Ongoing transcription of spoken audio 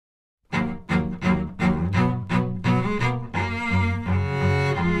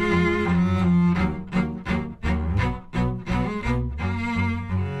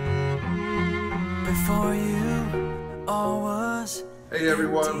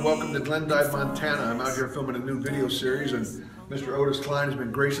everyone, welcome to Glendive, Montana. I'm out here filming a new video series, and Mr. Otis Klein has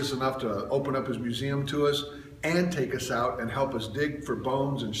been gracious enough to open up his museum to us and take us out and help us dig for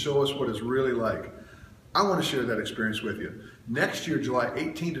bones and show us what it's really like. I want to share that experience with you. Next year, July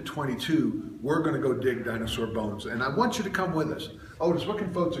 18 to 22, we're going to go dig dinosaur bones, and I want you to come with us. Otis, what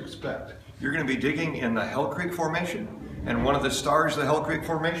can folks expect? You're going to be digging in the Hell Creek Formation, and one of the stars of the Hell Creek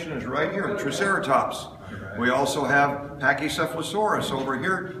Formation is right here, the Triceratops. We also have Pachycephalosaurus over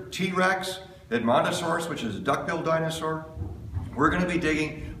here, T-Rex, Edmontosaurus, which is a duck-billed dinosaur. We're going to be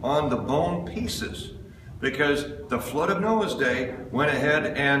digging on the bone pieces because the flood of Noah's Day went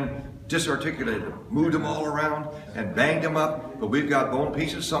ahead and disarticulated them, moved them all around and banged them up, but we've got bone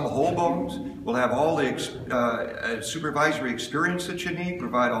pieces, some whole bones. We'll have all the supervisory experience that you need,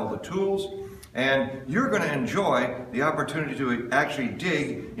 provide all the tools, and you're going to enjoy the opportunity to actually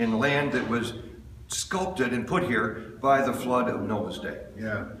dig in land that was sculpted and put here by the flood of Noah's Day.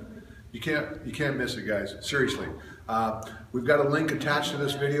 Yeah, you can't miss it, guys. Seriously. We've got a link attached to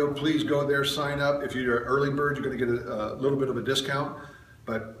this video. Please go there, sign up. If you're an early bird, you're going to get a little bit of a discount,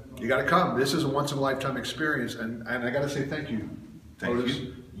 but you got to come. This is a once-in-a-lifetime experience, and I got to say thank you. Thank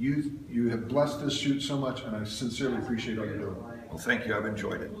you. You have blessed this shoot so much, and I sincerely appreciate all you're doing. Well, thank you. I've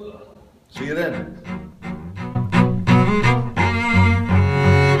enjoyed it. See you then.